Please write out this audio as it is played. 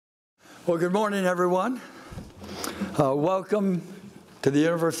Well, good morning, everyone. Welcome to the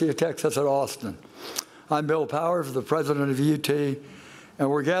University of Texas at Austin. I'm Bill Powers, the president of UT,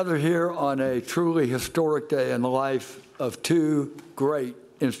 and we're gathered here on a truly historic day in the life of two great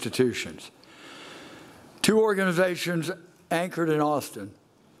institutions. Two organizations anchored in Austin,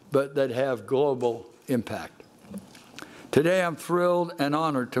 but that have global impact. Today, I'm thrilled and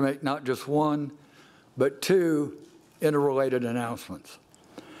honored to make not just one, but two interrelated announcements.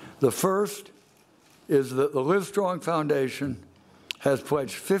 The first is that the Livestrong Foundation has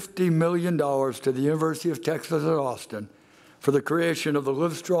pledged $50 million to the University of Texas at Austin for the creation of the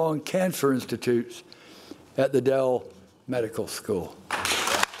Livestrong Cancer Institutes at the Dell Medical School.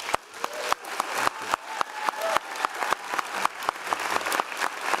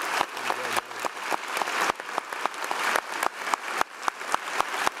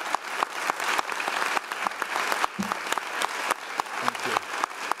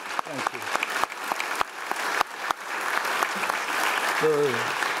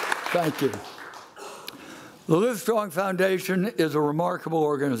 Thank you. The Livestrong Foundation is a remarkable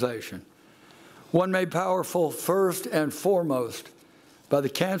organization, one made powerful first and foremost by the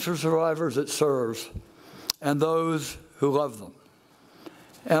cancer survivors it serves and those who love them,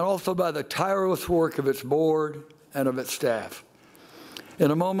 and also by the tireless work of its board and of its staff. In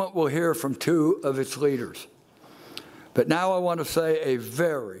a moment, we'll hear from two of its leaders. But now I want to say a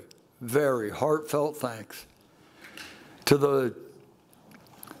very, very heartfelt thanks to the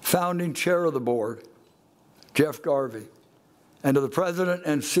founding chair of the board, Jeff Garvey, and to the president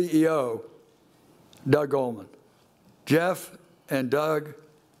and CEO, Doug Ullman. Jeff and Doug,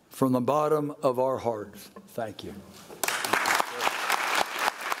 from the bottom of our hearts, thank you.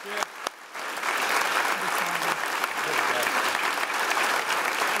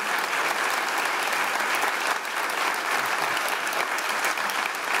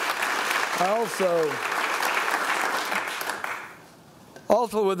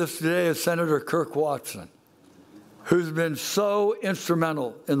 Also with us today is Senator Kirk Watson, who's been so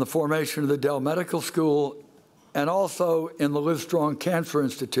instrumental in the formation of the Dell Medical School and also in the Livestrong Cancer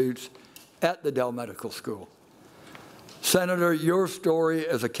Institutes at the Dell Medical School. Senator, your story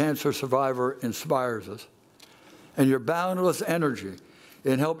as a cancer survivor inspires us, and your boundless energy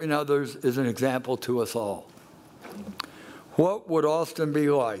in helping others is an example to us all. What would Austin be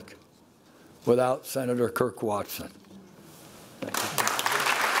like without Senator Kirk Watson? Thank you.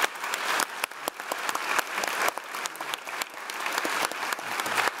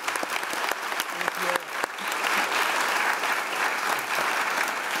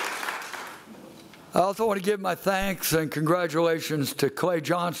 I also want to give my thanks and congratulations to Clay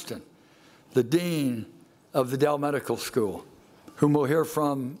Johnston, the Dean of the Dell Medical School, whom we'll hear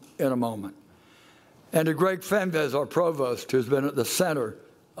from in a moment, and to Greg Fembes, our provost, who's been at the center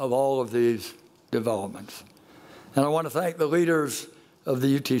of all of these developments. And I want to thank the leaders of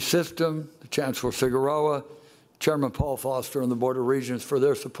the UT system, the Chancellor Figueroa, Chairman Paul Foster, and the Board of Regents for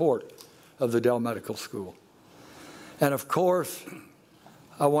their support of the Dell Medical School. And of course,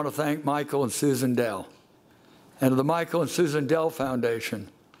 I want to thank Michael and Susan Dell. And to the Michael and Susan Dell Foundation,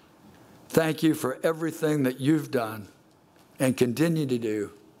 thank you for everything that you've done and continue to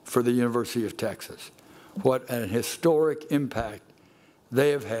do for the University of Texas. What an historic impact they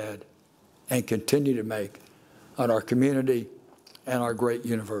have had and continue to make on our community and our great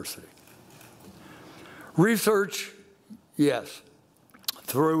university. Research, yes,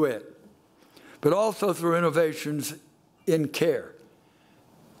 through it, but also through innovations in care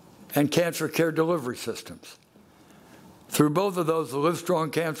and cancer care delivery systems. Through both of those, the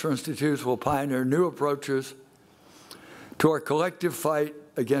Livestrong Cancer Institutes will pioneer new approaches to our collective fight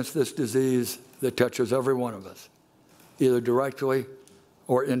against this disease that touches every one of us, either directly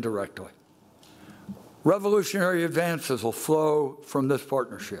or indirectly. Revolutionary advances will flow from this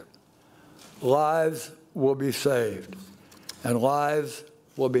partnership. Lives will be saved, and lives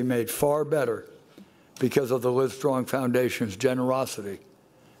will be made far better because of the Livestrong Foundation's generosity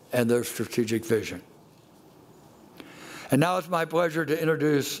and their strategic vision. And now it's my pleasure to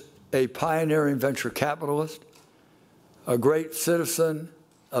introduce a pioneering venture capitalist, a great citizen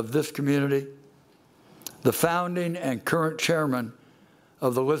of this community, the founding and current chairman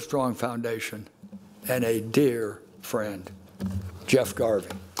of the Livestrong Foundation, and a dear friend, Jeff Garvey.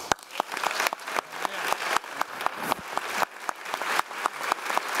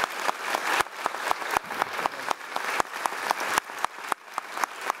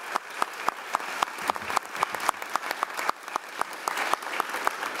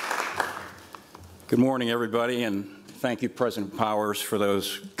 Good morning, everybody, and thank you, President Powers, for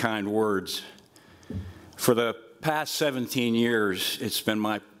those kind words. For the past 17 years, it's been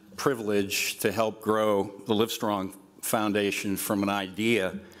my privilege to help grow the Livestrong Foundation from an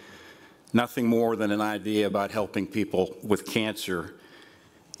idea, nothing more than an idea about helping people with cancer,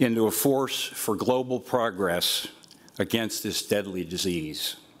 into a force for global progress against this deadly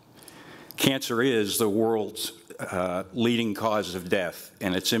disease. Cancer is the world's leading cause of death,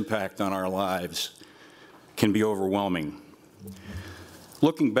 and its impact on our lives can be overwhelming.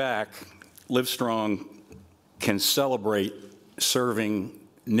 Looking back, Livestrong can celebrate serving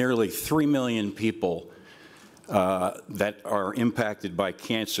nearly 3 million people that are impacted by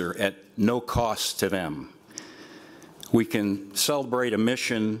cancer at no cost to them. We can celebrate a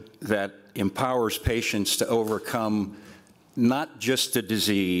mission that empowers patients to overcome not just the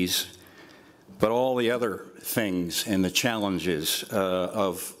disease, but all the other things and the challenges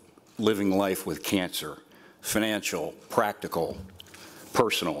of living life with cancer: financial, practical,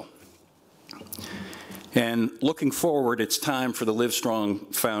 personal. And looking forward, it's time for the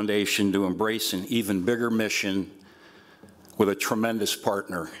Livestrong Foundation to embrace an even bigger mission with a tremendous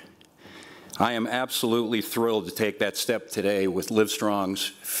partner. I am absolutely thrilled to take that step today with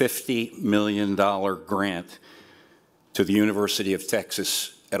Livestrong's $50 million grant to the University of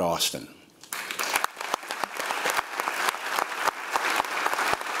Texas at Austin.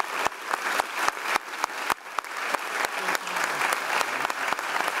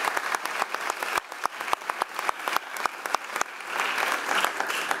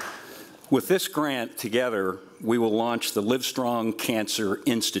 With this grant, together, we will launch the Livestrong Cancer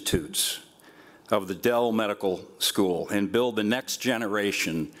Institutes of the Dell Medical School and build the next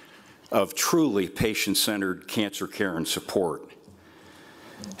generation of truly patient-centered cancer care and support.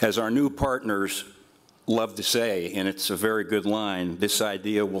 As our new partners love to say, and it's a very good line, this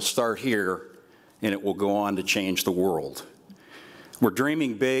idea will start here and it will go on to change the world. We're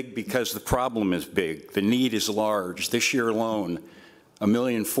dreaming big because the problem is big. The need is large. This year alone, 1.4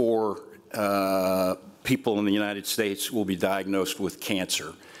 million people in the United States will be diagnosed with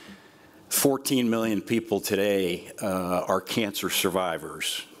cancer. 14 million people today are cancer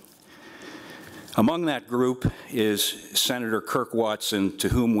survivors. Among that group is Senator Kirk Watson, to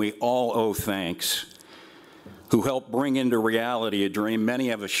whom we all owe thanks, who helped bring into reality a dream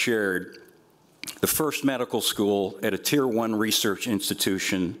many of us shared: the first medical school at a Tier 1 research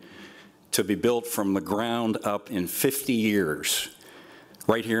institution to be built from the ground up in 50 years,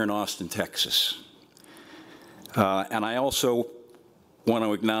 right here in Austin, Texas. And I also want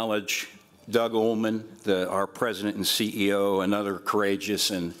to acknowledge Doug Ullman, our president and CEO, another courageous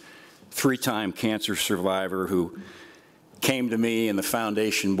and 3-time cancer survivor, who came to me and the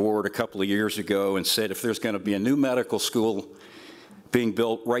foundation board a couple of years ago and said, if there's going to be a new medical school being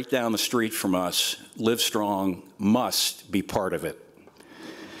built right down the street from us, Livestrong must be part of it.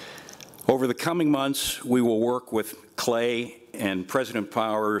 Over the coming months, we will work with Clay and President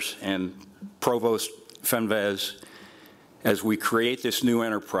Powers and Provost Fenvez as we create this new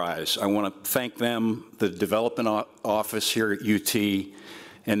enterprise. I want to thank them, the development office here at UT,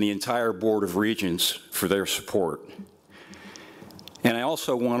 and the entire Board of Regents for their support. And I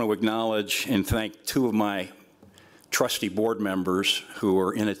also want to acknowledge and thank 2 of my trustee board members who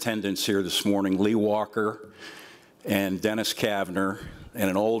are in attendance here this morning, Lee Walker and Dennis Kavner, and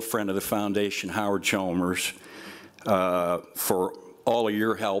an old friend of the foundation, Howard Chalmers, for all of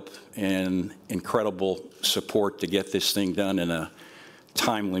your help and incredible support to get this thing done in a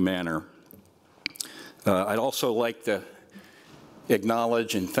timely manner. I'd also like to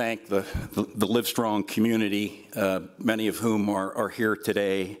acknowledge and thank the Livestrong community, many of whom are here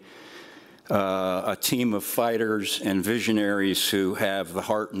today, a team of fighters and visionaries who have the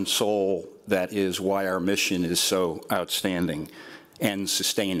heart and soul that is why our mission is so outstanding and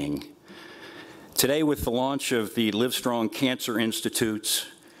sustaining. Today, with the launch of the Livestrong Cancer Institutes,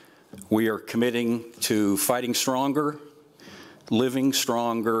 we are committing to fighting stronger, living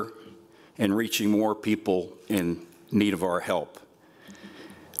stronger, and reaching more people in need of our help.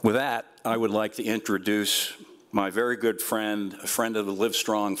 With that, I would like to introduce my very good friend, a friend of the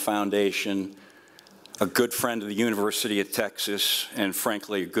Livestrong Foundation, a good friend of the University of Texas, and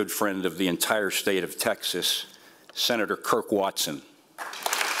frankly, a good friend of the entire state of Texas, Senator Kirk Watson.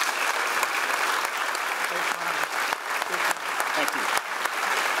 Thank you.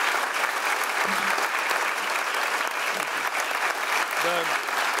 Doug,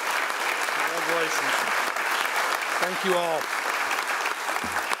 congratulations. Thank you all.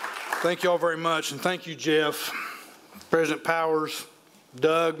 Thank you all very much, and thank you, Jeff, President Powers,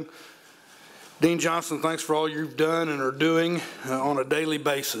 Doug, Dean Johnson. Thanks for all you've done and are doing on a daily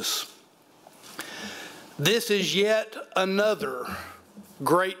basis. This is yet another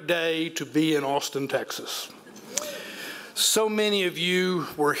great day to be in Austin, Texas. So many of you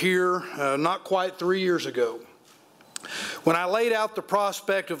were here not quite 3 years ago when I laid out the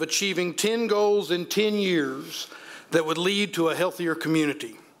prospect of achieving 10 goals in 10 years that would lead to a healthier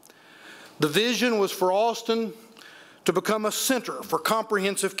community. The vision was for Austin to become a center for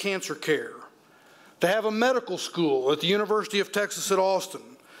comprehensive cancer care, to have a medical school at the University of Texas at Austin,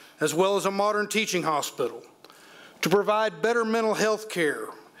 as well as a modern teaching hospital, to provide better mental health care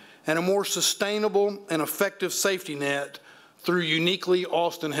and a more sustainable and effective safety net through uniquely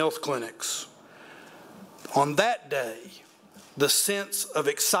Austin health clinics. On that day, the sense of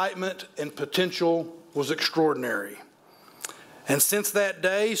excitement and potential was extraordinary. And since that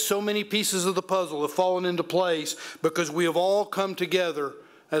day, so many pieces of the puzzle have fallen into place because we have all come together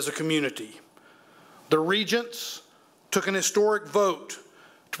as a community. The regents took an historic vote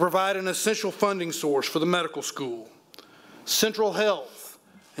to provide an essential funding source for the medical school. Central Health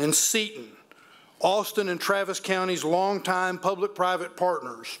and Seton, Austin and Travis County's longtime public-private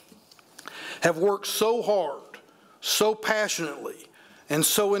partners, have worked so hard, so passionately, and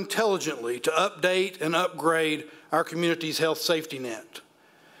so intelligently to update and upgrade our community's health safety net.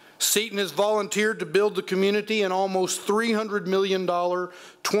 Seton has volunteered to build the community an almost $300 million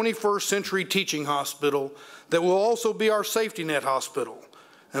 21st century teaching hospital that will also be our safety net hospital.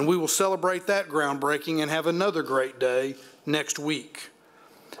 And we will celebrate that groundbreaking and have another great day next week.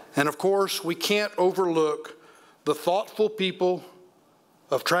 And of course, we can't overlook the thoughtful people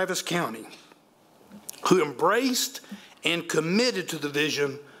of Travis County who embraced and committed to the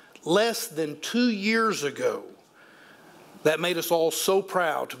vision less than 2 years ago. That made us all so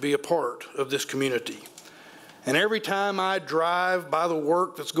proud to be a part of this community. And every time I drive by the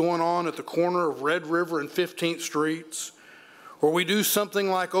work that's going on at the corner of Red River and 15th Streets, or we do something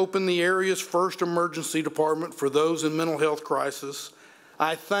like open the area's first emergency department for those in mental health crisis,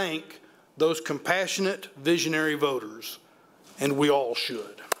 I thank those compassionate, visionary voters, and we all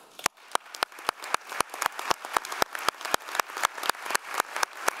should.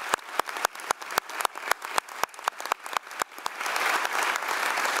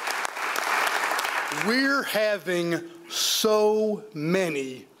 We're having so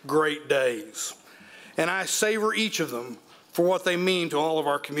many great days, and I savor each of them for what they mean to all of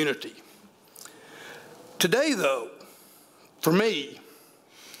our community. Today, though, for me,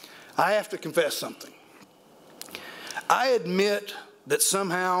 I have to confess something. I admit that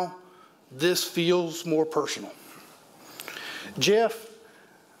somehow this feels more personal. Jeff,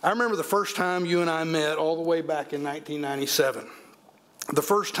 I remember the first time you and I met all the way back in 1997. The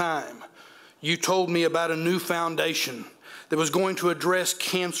first time you told me about a new foundation that was going to address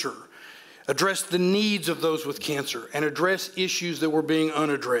cancer, address the needs of those with cancer, and address issues that were being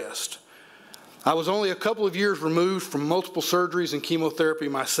unaddressed. I was only a couple of years removed from multiple surgeries and chemotherapy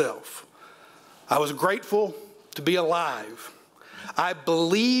myself. I was grateful to be alive. I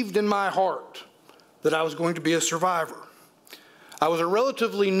believed in my heart that I was going to be a survivor. I was a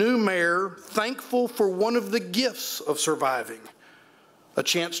relatively new mayor, thankful for one of the gifts of surviving, a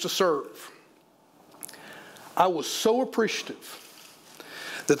chance to serve. I was so appreciative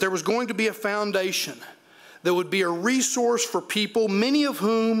that there was going to be a foundation that would be a resource for people, many of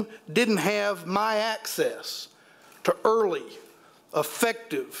whom didn't have my access to early,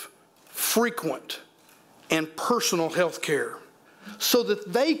 effective, frequent, and personal health care, so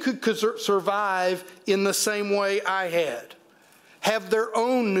that they could survive in the same way I had, have their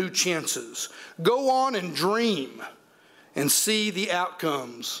own new chances, go on and dream, and see the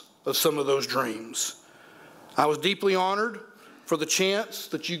outcomes of some of those dreams. I was deeply honored for the chance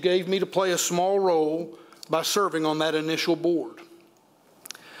that you gave me to play a small role by serving on that initial board.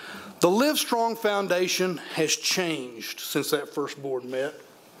 The Livestrong Foundation has changed since that first board met.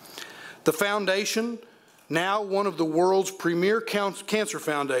 The foundation, now one of the world's premier cancer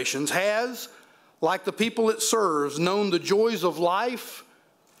foundations, has, like the people it serves, known the joys of life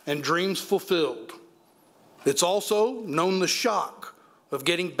and dreams fulfilled. It's also known the shock of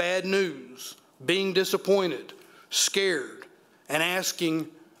getting bad news, being disappointed, scared, and asking,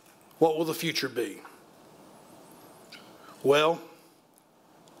 what will the future be? Well,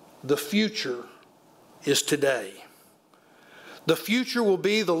 the future is today. The future will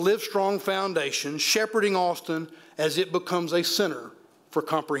be the Livestrong Foundation shepherding Austin as it becomes a center for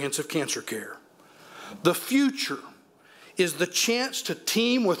comprehensive cancer care. The future is the chance to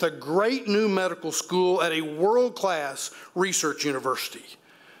team with a great new medical school at a world-class research university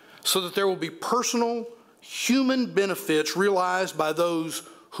so that there will be personal, human benefits realized by those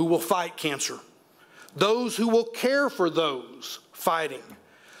who will fight cancer, those who will care for those fighting,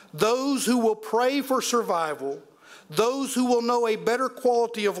 those who will pray for survival, those who will know a better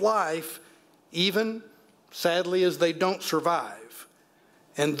quality of life, even sadly, is they don't survive.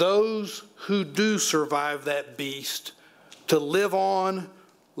 And those who do survive that beast to live on,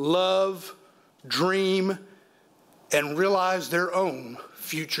 love, dream, and realize their own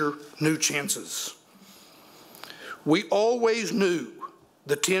future new chances. We always knew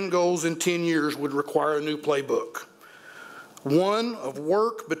the 10 goals in 10 years would require a new playbook. One of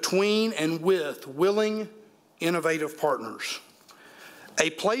work between and with willing, innovative partners. A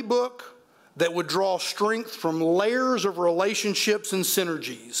playbook that would draw strength from layers of relationships and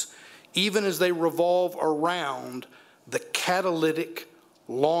synergies, even as they revolve around the catalytic,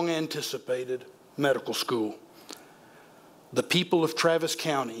 long-anticipated medical school. The people of Travis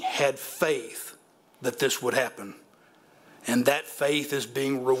County had faith that this would happen, and that faith is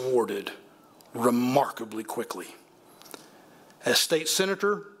being rewarded remarkably quickly. As state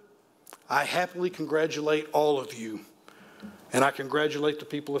senator, I happily congratulate all of you, and I congratulate the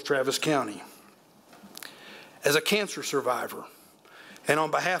people of Travis County. As a cancer survivor, and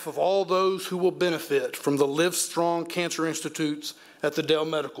on behalf of all those who will benefit from the Livestrong Cancer Institutes at the Dell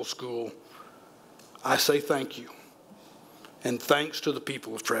Medical School, I say thank you, and thanks to the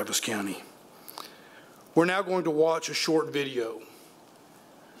people of Travis County. We're now going to watch a short video.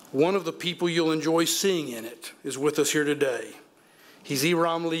 One of the people you'll enjoy seeing in it is with us here today. He's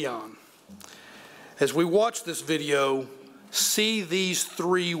Iram Leon. As we watch this video, see these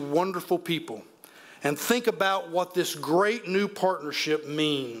three wonderful people and think about what this great new partnership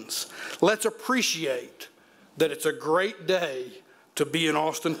means. Let's appreciate that it's a great day to be in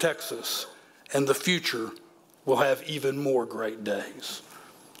Austin, Texas, and the future will have even more great days.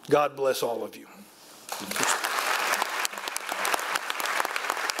 God bless all of you.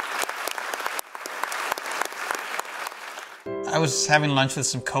 I was having lunch with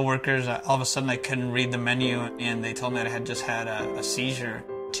some coworkers. All of a sudden I couldn't read the menu, and they told me that I had just had a seizure.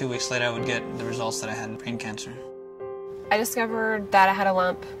 2 weeks later I would get the results that I had brain cancer. I discovered that I had a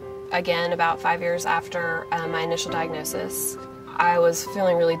lump again about 5 years after my initial diagnosis. I was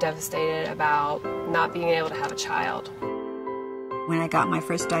feeling really devastated about not being able to have a child. When I got my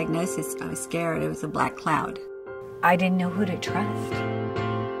first diagnosis, I was scared. It was a black cloud. I didn't know who to trust.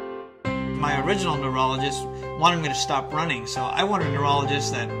 My original neurologist wanted me to stop running, so I wanted a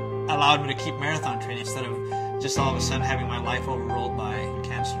neurologist that allowed me to keep marathon training instead of just all of a sudden having my life overruled by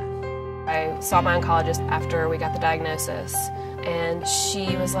cancer. I saw my oncologist after we got the diagnosis, and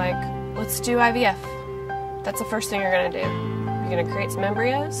she was like, let's do IVF. That's the first thing you're going to do. You're going to create some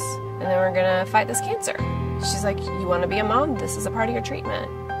embryos, and then we're going to fight this cancer. She's like, you want to be a mom? This is a part of your treatment.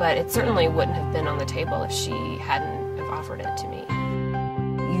 But it certainly wouldn't have been on the table if she hadn't have offered it to me.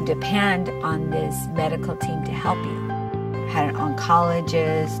 You depend on this medical team to help you. I had an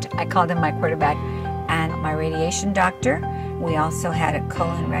oncologist, I called him my quarterback, and my radiation doctor. We also had a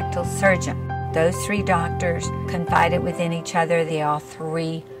colon rectal surgeon. Those three doctors confided within each other. They all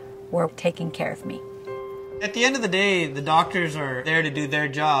three were taking care of me. At the end of the day, the doctors are there to do their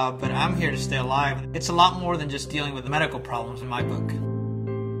job, but I'm here to stay alive. It's a lot more than just dealing with medical problems in my book.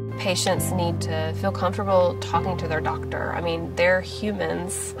 Patients need to feel comfortable talking to their doctor. I mean, they're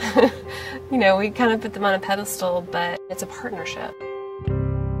humans. You know, we kind of put them on a pedestal, but it's a partnership.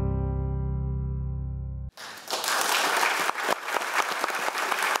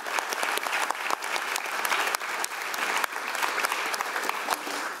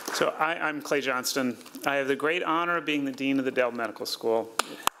 So I'm Clay Johnston. I have the great honor of being the Dean of the Dell Medical School.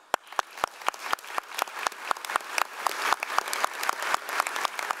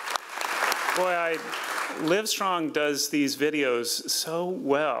 Boy, Livestrong does these videos so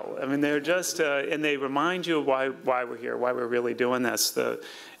well. I mean, they're just, and they remind you of why we're here, why we're really doing this,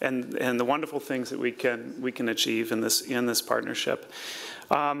 and the wonderful things that we can achieve in this partnership.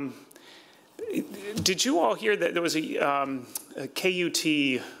 Did you all hear that there was a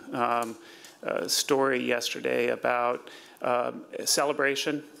KUT story yesterday about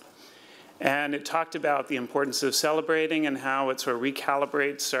celebration? And it talked about the importance of celebrating and how it sort of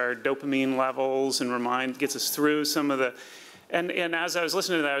recalibrates our dopamine levels and gets us through some of the, and as I was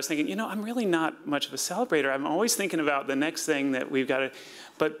listening to that, I was thinking, you know, I'm really not much of a celebrator. I'm always thinking about the next thing that we've got to,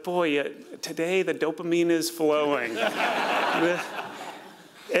 but boy, today the dopamine is flowing.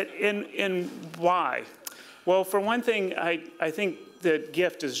 And why? Well, for one thing, I think the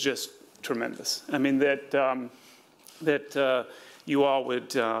gift is just tremendous. I mean, that you all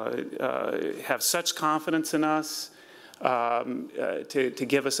would have such confidence in us to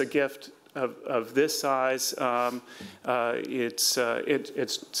give us a gift of this size. It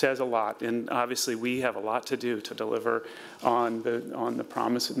says a lot, and obviously we have a lot to do to deliver on the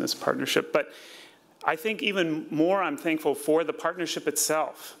promise in this partnership. But I think even more I'm thankful for the partnership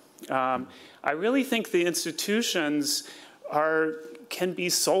itself. I really think the institutions can be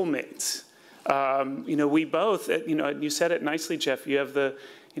soulmates. We both, you said it nicely, Jeff, you have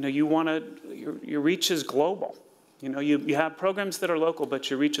your reach is global. You have programs that are local, but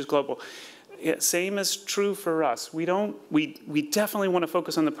your reach is global. Same is true for us. We definitely want to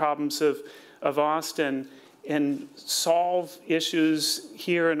focus on the problems of Austin and solve issues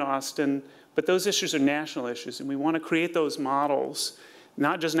here in Austin, but those issues are national issues, and we want to create those models,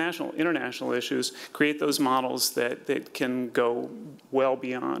 not just national, international issues, create those models that can go well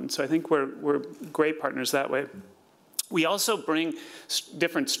beyond. So I think we're great partners that way. We also bring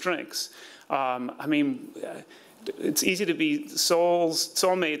different strengths. It's easy to be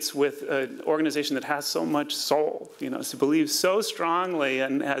soulmates with an organization that has so much soul, to believe so strongly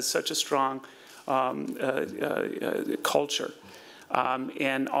and has such a strong culture.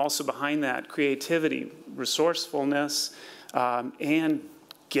 And also behind that, creativity, resourcefulness, and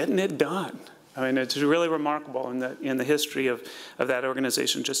getting it done. It's really remarkable in the history of that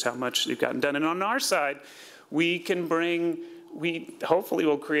organization just how much they've gotten done. And on our side, we hopefully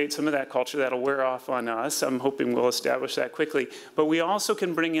will create some of that culture that'll wear off on us. I'm hoping we'll establish that quickly. But we also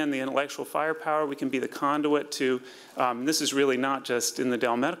can bring in the intellectual firepower. We can be the conduit to, this is really not just in the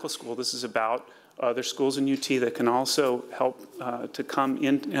Dell Medical School, this is about other schools in UT that can also help to come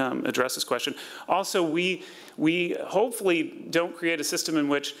in, address this question. Also, we hopefully don't create a system in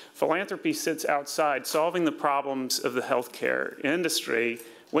which philanthropy sits outside solving the problems of the healthcare industry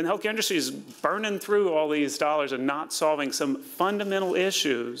when the healthcare industry is burning through all these dollars and not solving some fundamental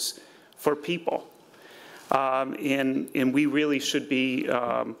issues for people. And we really should be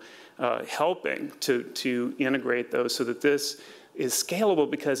helping to integrate those so that this is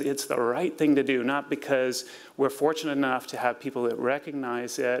scalable because it's the right thing to do, not because we're fortunate enough to have people that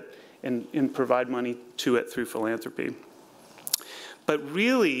recognize it and provide money to it through philanthropy. But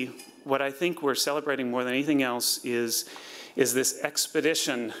really, what I think we're celebrating more than anything else is this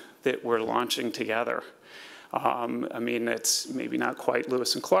expedition that we're launching together. It's maybe not quite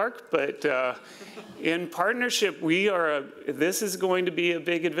Lewis and Clark, but in partnership, this is going to be a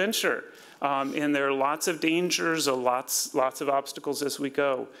big adventure. And there are lots of dangers, lots of obstacles as we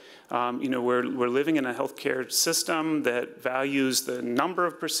go. We're living in a healthcare system that values the number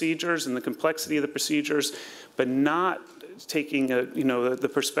of procedures and the complexity of the procedures, but not taking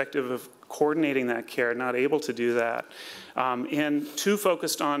the perspective of coordinating that care, not able to do that, and too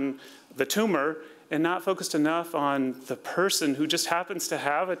focused on the tumor and not focused enough on the person who just happens to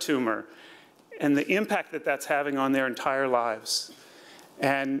have a tumor and the impact that that's having on their entire lives.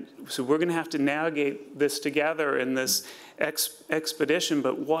 And so we're going to have to navigate this together in this expedition,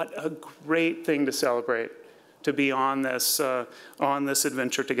 but what a great thing to celebrate, to be on this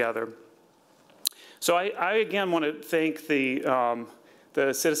adventure together. So I again want to thank the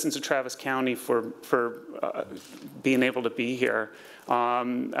citizens of Travis County for being able to be here.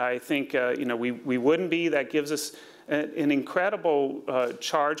 I think we wouldn't be. That gives us an incredible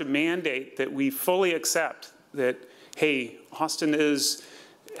charge, a mandate that we fully accept. That hey, Austin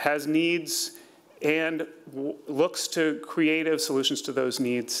has needs and looks to creative solutions to those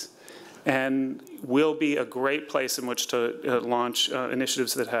needs, and will be a great place in which to launch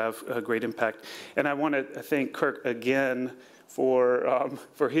initiatives that have a great impact. And I want to thank Kirk again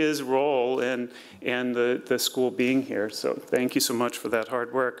for his role and the school being here. So thank you so much for that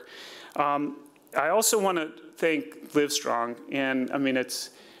hard work. I also want to thank Livestrong, and it's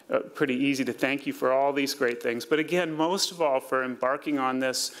pretty easy to thank you for all these great things, but again, most of all, for embarking on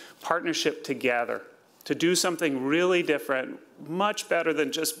this partnership together to do something really different, much better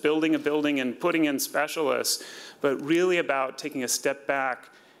than just building a building and putting in specialists, but really about taking a step back.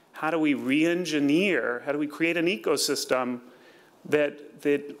 How do we re-engineer, how do we create an ecosystem that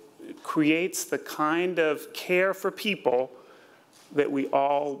creates the kind of care for people that we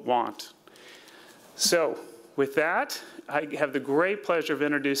all want? So with that, I have the great pleasure of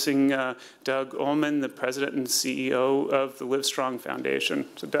introducing Doug Ullman, the president and CEO of the Livestrong Foundation.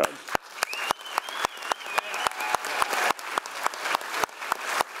 So Doug.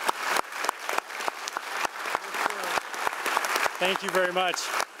 Thank you very much.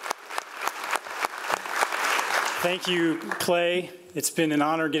 Thank you, Clay. It's been an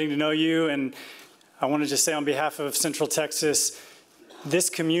honor getting to know you, and I want to just say on behalf of Central Texas,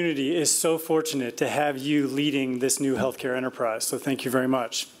 this community is so fortunate to have you leading this new healthcare enterprise, so thank you very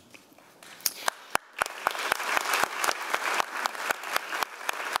much.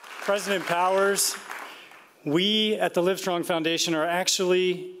 President Powers, we at the Livestrong Foundation are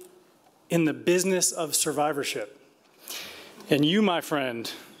actually in the business of survivorship. And you, my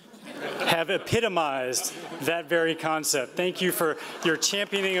friend, have epitomized that very concept. Thank you for your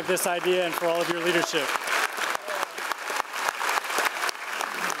championing of this idea and for all of your leadership.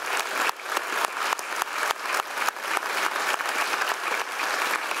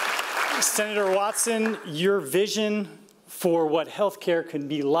 Senator Watson, your vision for what healthcare could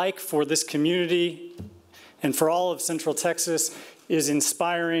be like for this community and for all of Central Texas is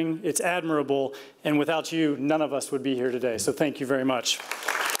inspiring, it's admirable, and without you, none of us would be here today. So thank you very much.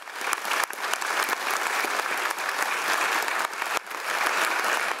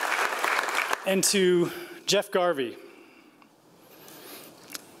 And to Jeff Garvey,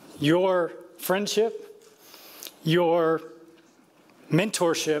 your friendship, your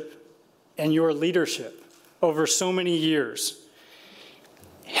mentorship, and your leadership over so many years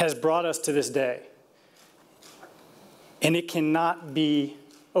has brought us to this day. And it cannot be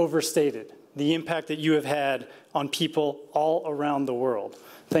overstated, the impact that you have had on people all around the world.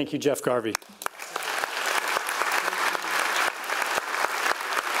 Thank you, Jeff Garvey.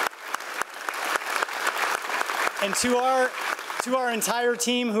 And to our entire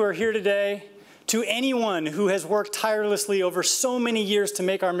team who are here today, to anyone who has worked tirelessly over so many years to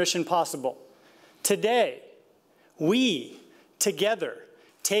make our mission possible, today, we together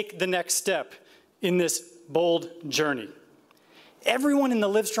take the next step in this bold journey. Everyone in the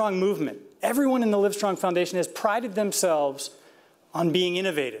Livestrong movement, everyone in the Livestrong Foundation has prided themselves on being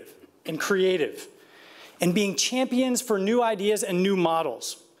innovative and creative and being champions for new ideas and new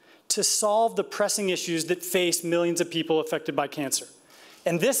models to solve the pressing issues that face millions of people affected by cancer.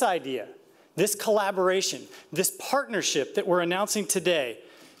 And this idea, this collaboration, this partnership that we're announcing today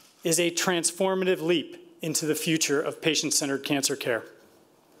is a transformative leap into the future of patient-centered cancer care.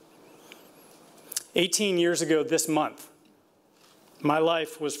 18 years ago this month, my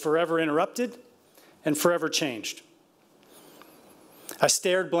life was forever interrupted and forever changed. I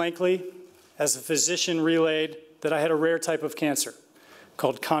stared blankly as a physician relayed that I had a rare type of cancer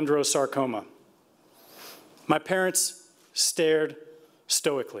called chondrosarcoma. My parents stared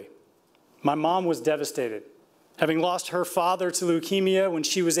stoically. My mom was devastated. Having lost her father to leukemia when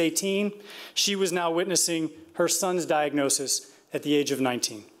she was 18, she was now witnessing her son's diagnosis at the age of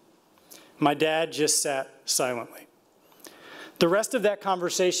 19. My dad just sat silently. The rest of that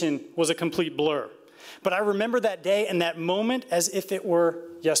conversation was a complete blur, but I remember that day and that moment as if it were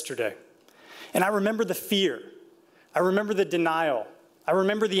yesterday. And I remember the fear. I remember the denial. I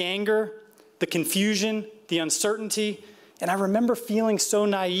remember the anger, the confusion, the uncertainty, and I remember feeling so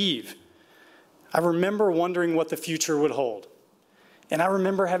naive. I remember wondering what the future would hold. And I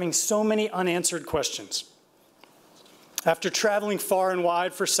remember having so many unanswered questions. After traveling far and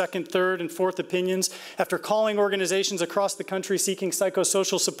wide for second, third, and fourth opinions, after calling organizations across the country seeking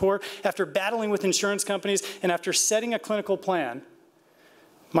psychosocial support, after battling with insurance companies, and after setting a clinical plan,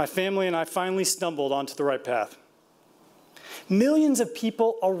 my family and I finally stumbled onto the right path. Millions of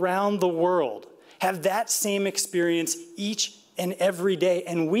people around the world have that same experience each and every day,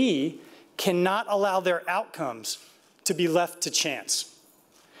 and we cannot allow their outcomes to be left to chance.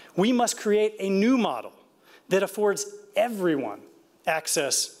 We must create a new model that affords everyone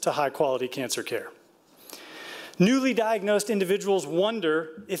access to high-quality cancer care. Newly diagnosed individuals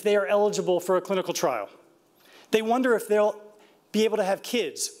wonder if they are eligible for a clinical trial. They wonder if they'll be able to have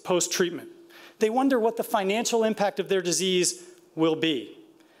kids post-treatment. They wonder what the financial impact of their disease will be.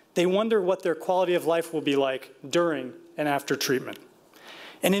 They wonder what their quality of life will be like during and after treatment.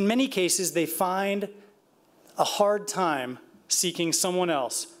 And in many cases, they find a hard time seeking someone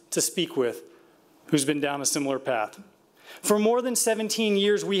else to speak with who's been down a similar path. For more than 17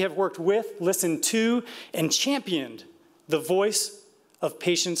 years, we have worked with, listened to, and championed the voice of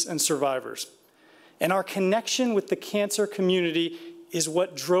patients and survivors. And our connection with the cancer community is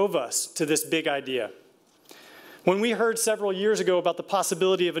what drove us to this big idea. When we heard several years ago about the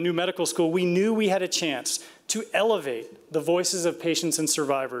possibility of a new medical school, we knew we had a chance to elevate the voices of patients and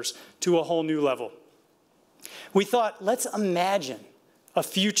survivors to a whole new level. We thought, let's imagine a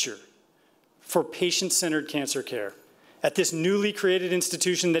future for patient-centered cancer care at this newly created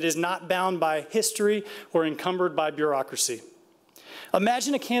institution that is not bound by history or encumbered by bureaucracy.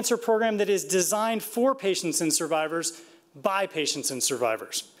 Imagine a cancer program that is designed for patients and survivors by patients and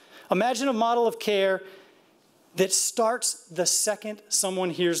survivors. Imagine a model of care that starts the second someone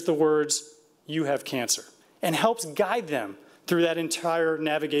hears the words, "You have cancer," and helps guide them through that entire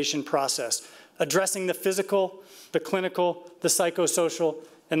navigation process, addressing the physical, the clinical, the psychosocial,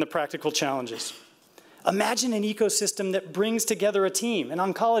 and the practical challenges. Imagine an ecosystem that brings together a team, an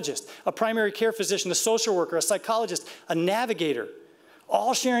oncologist, a primary care physician, a social worker, a psychologist, a navigator,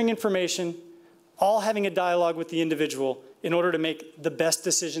 all sharing information, all having a dialogue with the individual in order to make the best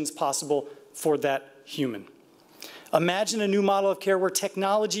decisions possible for that human. Imagine a new model of care where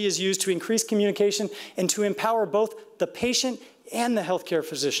technology is used to increase communication and to empower both the patient and the healthcare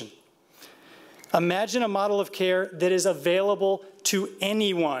physician. Imagine a model of care that is available to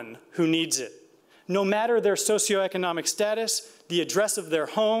anyone who needs it, no matter their socioeconomic status, the address of their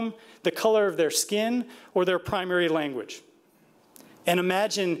home, the color of their skin, or their primary language. And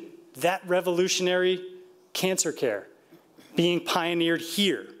imagine that revolutionary cancer care being pioneered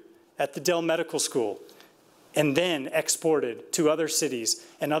here at the Dell Medical School and then exported to other cities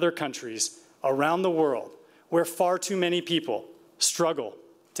and other countries around the world where far too many people struggle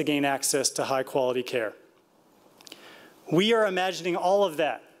to gain access to high-quality care. We are imagining all of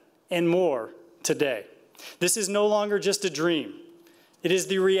that and more today. This is no longer just a dream. It is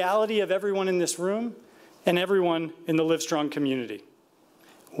the reality of everyone in this room and everyone in the Livestrong community.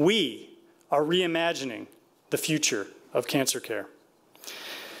 We are reimagining the future of cancer care.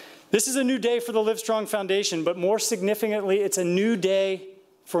 This is a new day for the Livestrong Foundation, but more significantly, it's a new day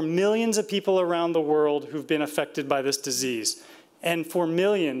for millions of people around the world who've been affected by this disease, and for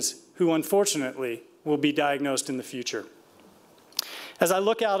millions who, unfortunately, will be diagnosed in the future. As I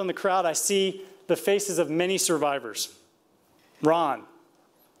look out in the crowd, I see the faces of many survivors. Ron,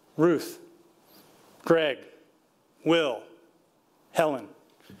 Ruth, Greg, Will, Helen,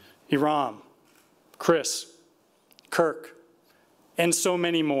 Iram, Chris, Kirk, and so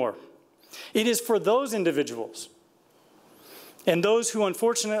many more. It is for those individuals and those who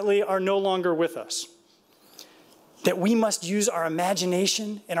unfortunately are no longer with us that we must use our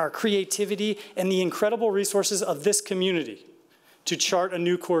imagination and our creativity and the incredible resources of this community to chart a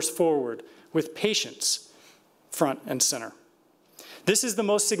new course forward with patients front and center. This is the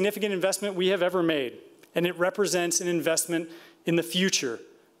most significant investment we have ever made, and it represents an investment in the future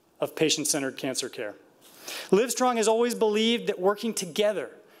of patient-centered cancer care. Livestrong has always believed that working together,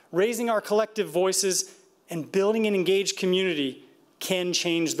 raising our collective voices, and building an engaged community can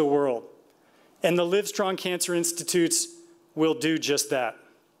change the world. And the Livestrong Cancer Institutes will do just that.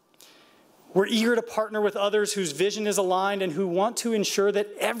 We're eager to partner with others whose vision is aligned and who want to ensure that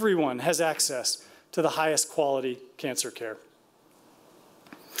everyone has access to the highest quality cancer care.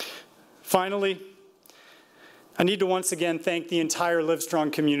 Finally, I need to once again thank the entire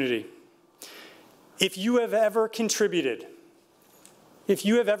Livestrong community. If you have ever contributed, if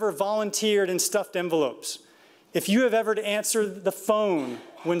you have ever volunteered and stuffed envelopes, if you have ever answered the phone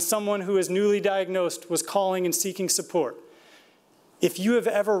when someone who is newly diagnosed was calling and seeking support, if you have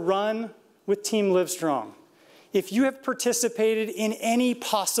ever run with Team Livestrong, if you have participated in any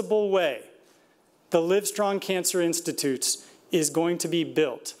possible way, the Livestrong Cancer Institutes is going to be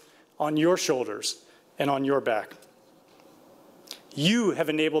built on your shoulders and on your back. You have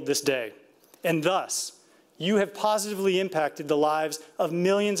enabled this day, and thus, you have positively impacted the lives of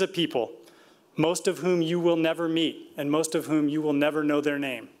millions of people, most of whom you will never meet, and most of whom you will never know their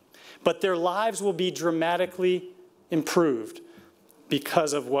name. But their lives will be dramatically improved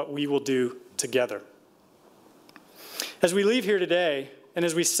because of what we will do together. As we leave here today, and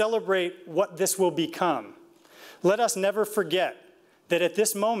as we celebrate what this will become, let us never forget that at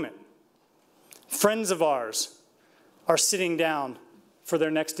this moment, friends of ours are sitting down for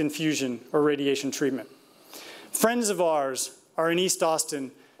their next infusion or radiation treatment. Friends of ours are in East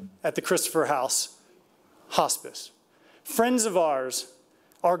Austin at the Christopher House Hospice. Friends of ours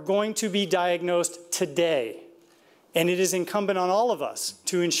are going to be diagnosed today, and it is incumbent on all of us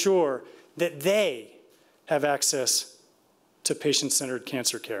to ensure that they have access to patient-centered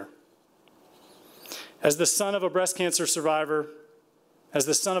cancer care. As the son of a breast cancer survivor, as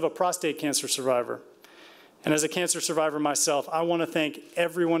the son of a prostate cancer survivor, and as a cancer survivor myself, I want to thank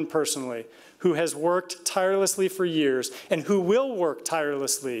everyone personally who has worked tirelessly for years and who will work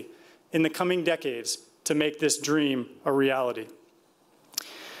tirelessly in the coming decades to make this dream a reality.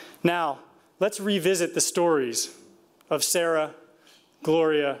 Now, let's revisit the stories of Sarah,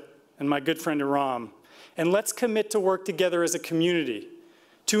 Gloria, and my good friend Iram, and let's commit to work together as a community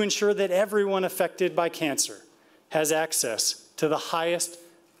to ensure that everyone affected by cancer has access to the highest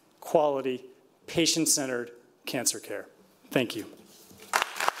quality, patient-centered cancer care. Thank you.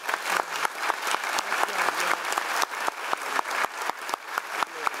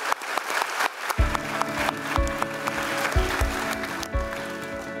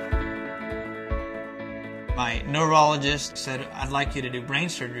 My neurologist said, I'd like you to do brain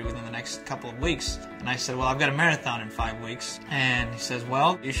surgery within the next couple of weeks. And I said, well, I've got a marathon in 5 weeks. And he says,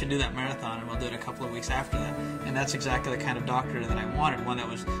 well, you should do that marathon, and we'll do it a couple of weeks after that. And that's exactly the kind of doctor that I wanted, one that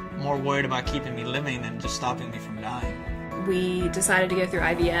was more worried about keeping me living than just stopping me from dying. we decided to go through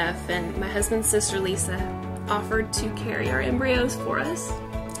IVF, and my husband's sister Lisa offered to carry our embryos for us.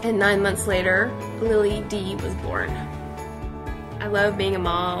 And 9 months later, Lily D was born. I love being a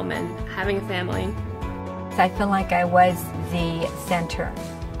mom and having a family. I feel like I was the center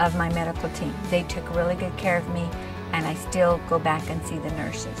of my medical team. They took really good care of me, and I still go back and see the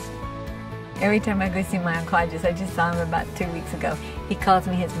nurses. Every time I go see my oncologist, I just saw him about 2 weeks ago, he calls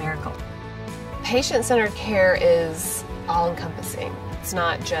me his miracle. Patient-centered care is all-encompassing. It's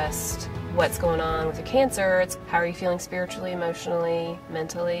not just what's going on with your cancer, it's how are you feeling spiritually, emotionally,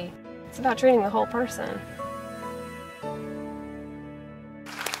 mentally. It's about treating the whole person.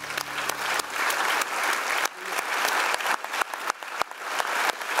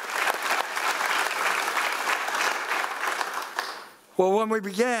 Well, when we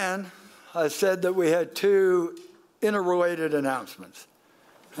began, I said that we had two interrelated announcements.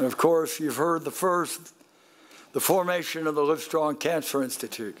 And of course, you've heard the first, the formation of the Livestrong Cancer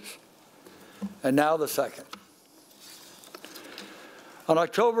Institutes, and now the second. On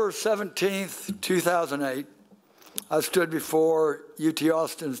October 17th, 2008, I stood before UT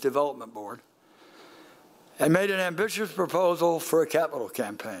Austin's Development Board and made an ambitious proposal for a capital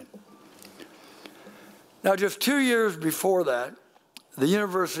campaign. Now, just 2 years before that, the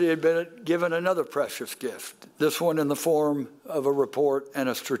university had been given another precious gift, this one in the form of a report and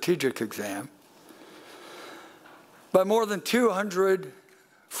a strategic exam, by more than 200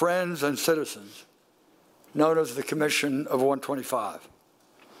 friends and citizens, known as the Commission of 125.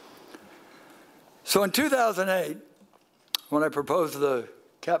 So in 2008, when I proposed the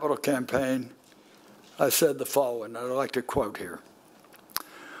capital campaign, I said the following, and I'd like to quote here.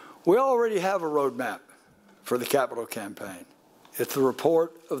 We already have a roadmap for the capital campaign. It's the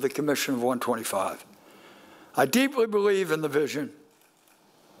report of the Commission of 125. I deeply believe in the vision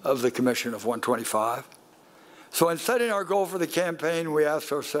of the Commission of 125. So in setting our goal for the campaign, we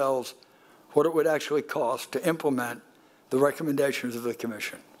asked ourselves what it would actually cost to implement the recommendations of the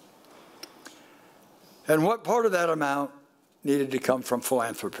Commission. And what part of that amount needed to come from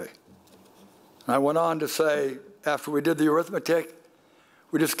philanthropy. And I went on to say, after we did the arithmetic,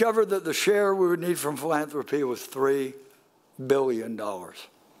 we discovered that the share we would need from philanthropy was $3 billion.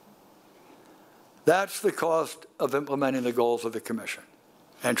 That's the cost of implementing the goals of the Commission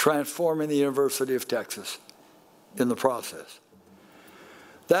and transforming the University of Texas in the process.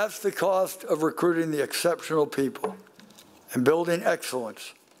 That's the cost of recruiting the exceptional people and building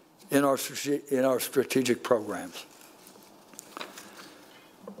excellence in our strategic programs.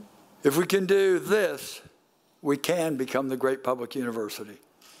 If we can do this, we can become the great public university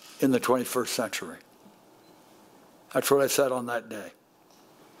in the 21st century. That's what I said on that day.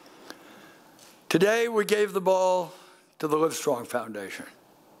 Today, we gave the ball to the Livestrong Foundation,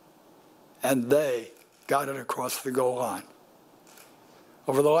 and they got it across the goal line.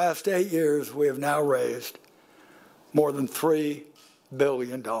 Over the last 8 years, we have now raised more than $3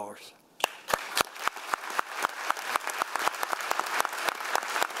 billion.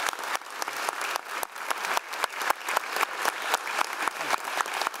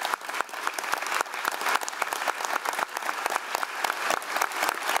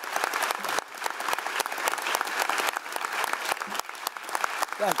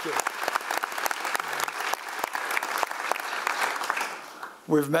 Thank you.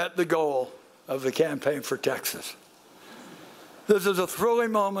 We've met the goal of the Campaign for Texas. This is a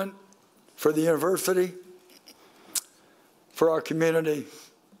thrilling moment for the university, for our community,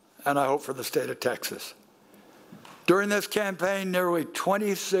 and I hope for the state of Texas. During this campaign, nearly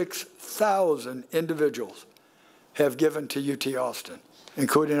 26,000 individuals have given to UT Austin,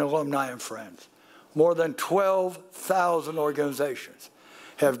 including alumni and friends. More than 12,000 organizations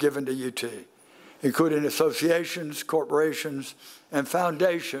have given to UT, including associations, corporations, and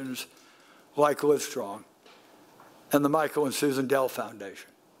foundations like Livestrong and the Michael and Susan Dell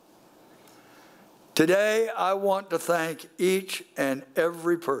Foundation. Today, I want to thank each and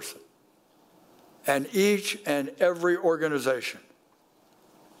every person and each and every organization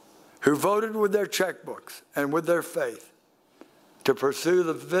who voted with their checkbooks and with their faith to pursue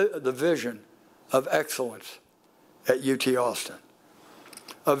the vision of excellence at UT Austin.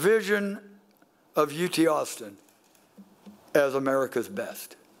 A vision of UT Austin as America's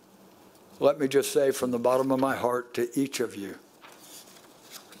best. Let me just say from the bottom of my heart to each of you,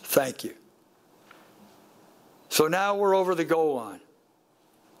 thank you. So now we're over the goal line.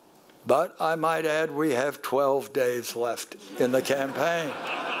 But I might add, we have 12 days left in the campaign.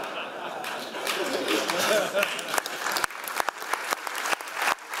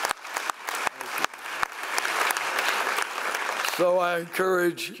 So I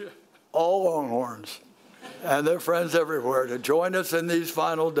encourage all Longhorns and their friends everywhere to join us in these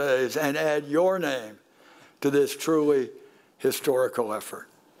final days and add your name to this truly historical effort.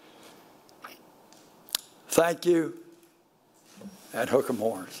 Thank you, and hook 'em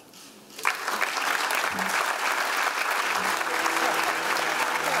horns.